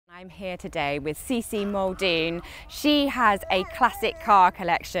I'm here today with Cici Muldoon. She has a classic car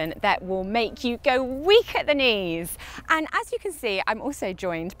collection that will make you go weak at the knees. And as you can see, I'm also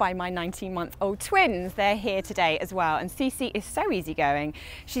joined by my 19-month-old twins. They're here today as well. And Cici is so easygoing.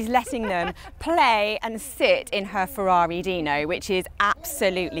 She's letting them play and sit in her Ferrari Dino, which is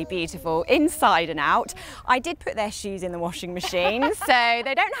absolutely beautiful inside and out. I did put their shoes in the washing machine, so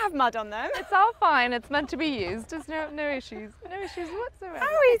they don't have mud on them. It's all fine. It's meant to be used. There's no issues. No issues whatsoever.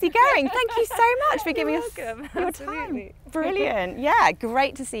 How easy going. Thank you so much for giving us your Absolutely. time. Brilliant. Yeah,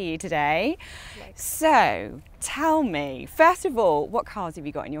 great to see you today. So tell me, first of all, what cars have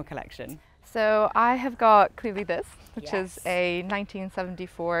you got in your collection? So I have got clearly this, which Yes. is a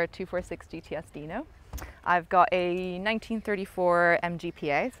 1974 246 GTS Dino. I've got a 1934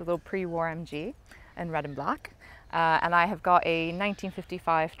 MGPA, so a little pre-war MG in red and black. And I have got a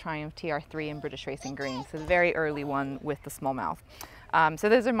 1955 Triumph TR3 in British Racing Green, so the very early one with the small mouth. So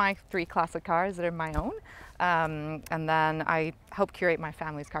those are my three classic cars that are my own. And then I help curate my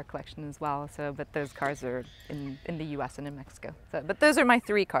family's car collection as well. So, but those cars are in the US and in Mexico. So, but those are my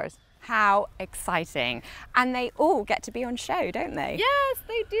three cars. How exciting. And they all get to be on show, don't they? Yes,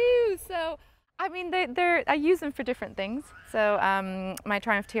 they do. So, I mean, I use them for different things. So my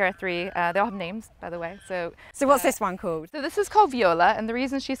Triumph TR3, they all have names, by the way. So what's this one called? So this is called Viola, and the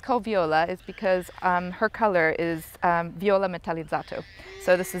reason she's called Viola is because her color is Viola Metallizzato.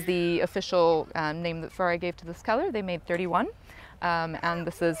 So this is the official name that Ferrari gave to this color. They made 31, and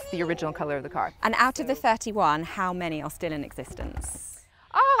this is the original color of the car. And out of the 31, how many are still in existence?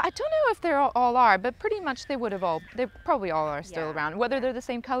 I don't know if they all are, but pretty much they probably all are still around. Whether they're the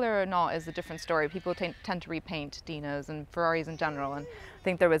same color or not is a different story. People tend to repaint Dinos and Ferraris in general, and I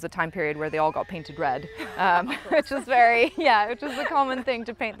think there was a time period where they all got painted red, which is which is a common thing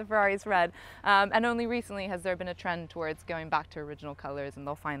to paint the Ferraris red. And only recently has there been a trend towards going back to original colors, and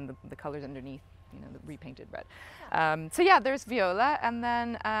they'll find the colors underneath, the repainted red. So yeah, there's Viola, and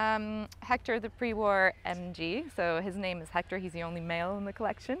then Hector, the pre-war MG. So his name is Hector. He's the only male in the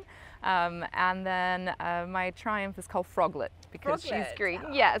collection. And then my Triumph is called Froglet because she's green.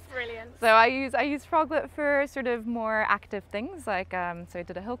 Oh, yes, brilliant. So I use Froglet for sort of more active things, like so I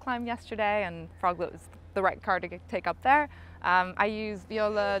did a hill climb yesterday, and Froglet was the right car to take up there. I use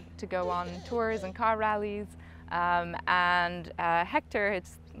Viola to go on tours and car rallies. And Hector,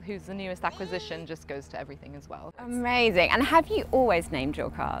 who's the newest acquisition, just goes to everything as well. Amazing. And have you always named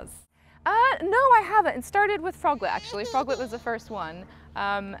your cars? No, I haven't. It started with Froglet, actually. Froglet was the first one.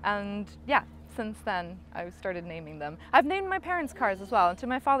 And yeah, since then I've started naming them. I've named my parents' cars as well, and to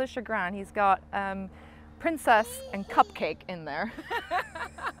my father's chagrin, he's got Princess and Cupcake in there.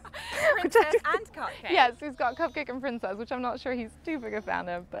 Princess and Cupcake? Yes, he's got Cupcake and Princess, which I'm not sure he's too big a fan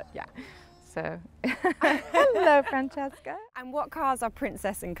of, but yeah. So, hello Francesca. And what cars are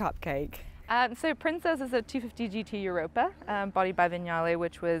Princess and Cupcake? So Princess is a 250 GT Europa, bodied by Vignale,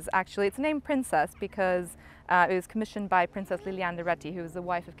 which was actually, it's named Princess because it was commissioned by Princess Liliane de Retty, who was the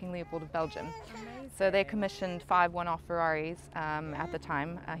wife of King Leopold of Belgium. Amazing. So they commissioned 5 one-off Ferraris at the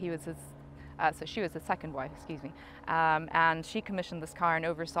time. So she was his second wife, excuse me. And she commissioned this car and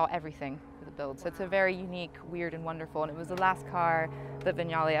oversaw everything for the build. So it's a very unique, weird and wonderful, and it was the last car that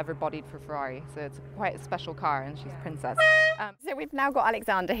Vignale ever bodied for Ferrari. So it's quite a special car, and she's Princess. So we've now got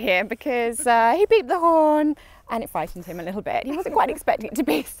Alexander here because he beeped the horn and it frightened him a little bit. He wasn't quite expecting it to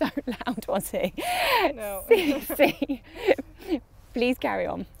be so loud, was he? No. Cici, please carry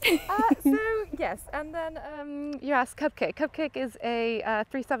on. So yes, and then you asked Cupcake. Cupcake is a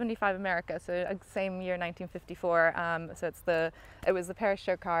 375 America, so same year, 1954. So it was the Paris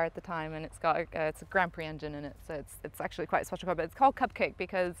show car at the time, and it's a Grand Prix engine in it. So it's actually quite a special car. But it's called Cupcake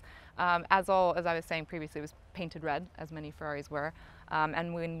because, as I was saying previously, it was painted red, as many Ferraris were.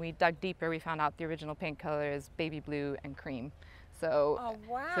 And when we dug deeper, we found out the original paint color is baby blue and cream. So, oh,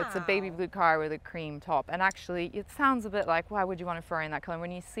 wow. So it's a baby blue car with a cream top, and actually it sounds a bit like, why would you want a Ferrari in that color?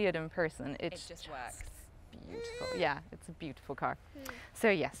 When you see it in person, it just works. Beautiful. Yeah, it's a beautiful car.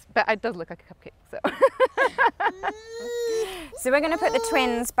 So yes, but it does look like a cupcake. So. So we're going to put the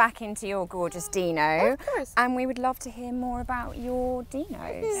twins back into your gorgeous Dino, of course. And we would love to hear more about your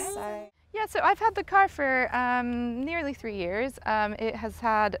Dinos. So. Yeah, so I've had the car for nearly 3 years.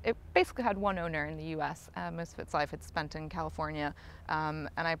 It basically had one owner in the US. Most of its life it's spent in California, and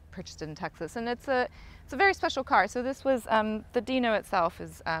I purchased it in Texas. And it's a very special car. So this was, the Dino itself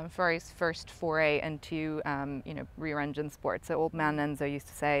is Ferrari's first foray into, rear engine sports. So old man Enzo used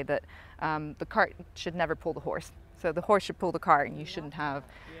to say that the cart should never pull the horse. So the horse should pull the cart, and you shouldn't have.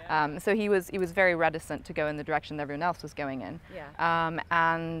 So he was very reticent to go in the direction that everyone else was going in.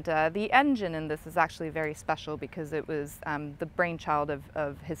 And the engine in this is actually very special because it was the brainchild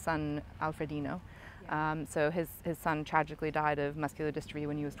of his son Alfredino. So his son tragically died of muscular dystrophy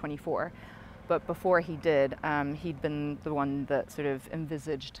when he was 24. But before he did, he'd been the one that sort of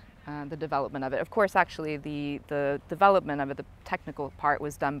envisaged the development of it. Of course, actually, the development of it, the technical part,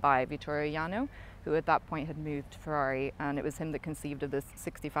 was done by Vittorio Jano, who at that point had moved to Ferrari, and it was him that conceived of this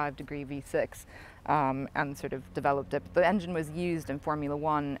 65-degree V6 and sort of developed it. But the engine was used in Formula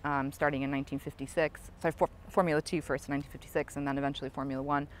One starting in 1956. Sorry, Formula 2 first in 1956, and then eventually Formula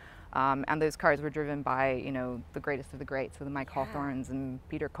One. And those cars were driven by, you know, the greatest of the greats, so the Mike Hawthorns and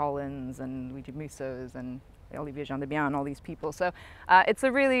Peter Collins and Luigi Mussos and Olivier Gendebien and all these people. So it's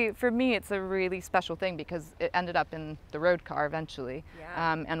a really, for me, it's a really special thing because it ended up in the road car eventually.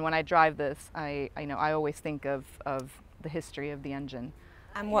 And when I drive this, I always think of the history of the engine.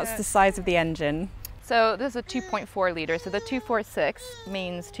 And what's the size of the engine? So this is a 2.4 liter. So the 246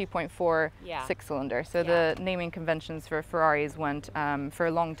 means 2.4 six-cylinder. So the naming conventions for Ferraris went, for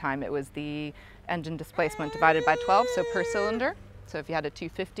a long time, it was the engine displacement divided by 12, so per cylinder. So if you had a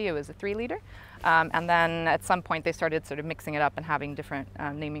 250, it was a 3 liter. And then at some point they started sort of mixing it up and having different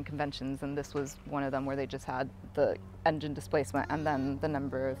naming conventions, and this was one of them where they just had the engine displacement and then the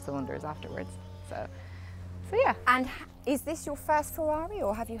number of cylinders afterwards. So yeah. And is this your first Ferrari,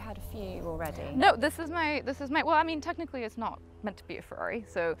 or have you had a few already? No, this is my, well, I mean, technically it's not meant to be a Ferrari.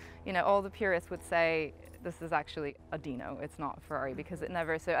 So, you know, all the purists would say this is actually a Dino. It's not a Ferrari because it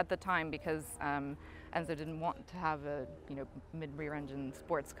never, so at the time, because Enzo didn't want to have a, you know, mid-rear engine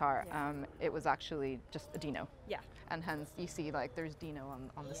sports car, it was actually just a Dino. And hence you see like there's Dino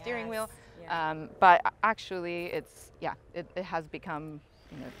on the steering wheel. But actually it's, it has become,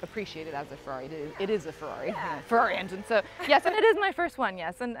 you know, appreciated as a Ferrari. It is a Ferrari, you know, Ferrari engine. So yes, and it is my first one,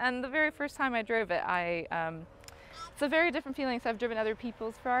 yes. And the very first time I drove it, it's a very different feeling. So I've driven other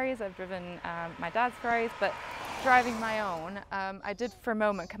people's Ferraris, I've driven my dad's Ferraris, but driving my own, I did for a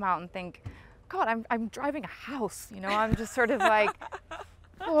moment come out and think, God, I'm driving a house, you know, I'm just sort of like,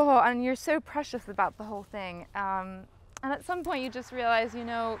 oh, and you're so precious about the whole thing. And at some point you just realize, you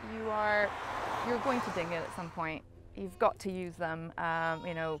know, you're going to ding it at some point. You've got to use them.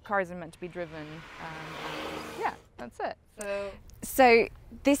 You know, cars are meant to be driven. Yeah, that's it. So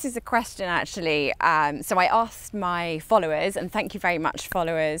this is a question actually. So I asked my followers, and thank you very much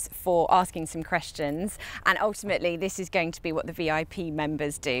followers for asking some questions, and ultimately this is going to be what the VIP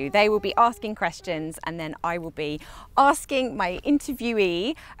members do. They will be asking questions and then I will be asking my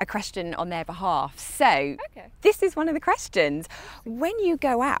interviewee a question on their behalf. So this is one of the questions. When you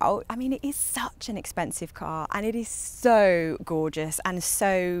go out, I mean, it is such an expensive car and it is so gorgeous, and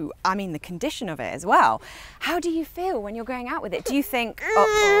so, I mean, the condition of it as well. How do you feel when you're going out with it? Do you think,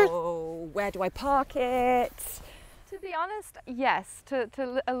 uh-oh, where do I park it? To be honest, yes, to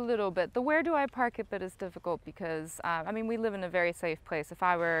a little bit. The where do I park it bit is difficult because, I mean, we live in a very safe place. If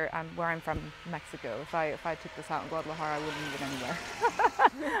I were where I'm from, Mexico, if I took this out in Guadalajara, I wouldn't leave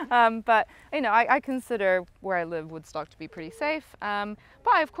it anywhere. But, you know, I consider where I live, Woodstock, to be pretty safe.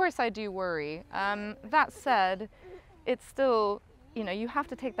 But of course I do worry. That said, it's still, you know, you have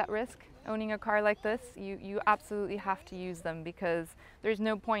to take that risk. Owning a car like this, you absolutely have to use them because there's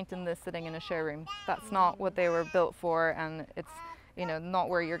no point in this sitting in a showroom. That's not what they were built for, and it's, you know, not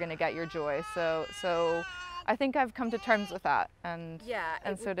where you're going to get your joy. So I think I've come to terms with that and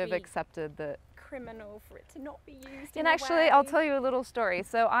sort of accepted that. Criminal for it to not be used. And actually, I'll tell you a little story.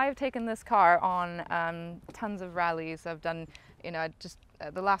 So I've taken this car on tons of rallies. I've done, you know,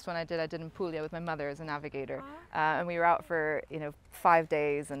 the last one I did in Puglia with my mother as a navigator, and we were out for, you know, 5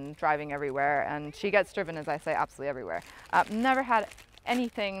 days and driving everywhere. And she gets driven, as I say, absolutely everywhere. Never had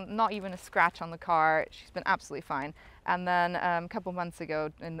anything, not even a scratch on the car. She's been absolutely fine. And then a couple months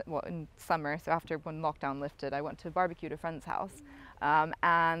ago, in summer, so after when lockdown lifted, I went to barbecue at a friend's house. And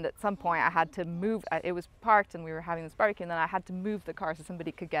at some point I had to move, it was parked and we were having this barbecue, and then I had to move the car so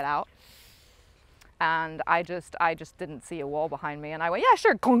somebody could get out. And I just didn't see a wall behind me, and I went, yeah,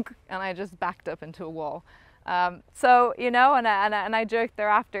 sure, gunk, and I just backed up into a wall. So, you know, and I joked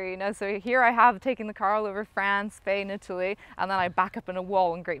thereafter, you know, so here I have taken the car all over France, Spain, Italy, and then I back up in a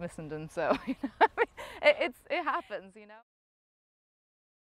wall in Great Missenden. So, you know, I mean, it happens, you know.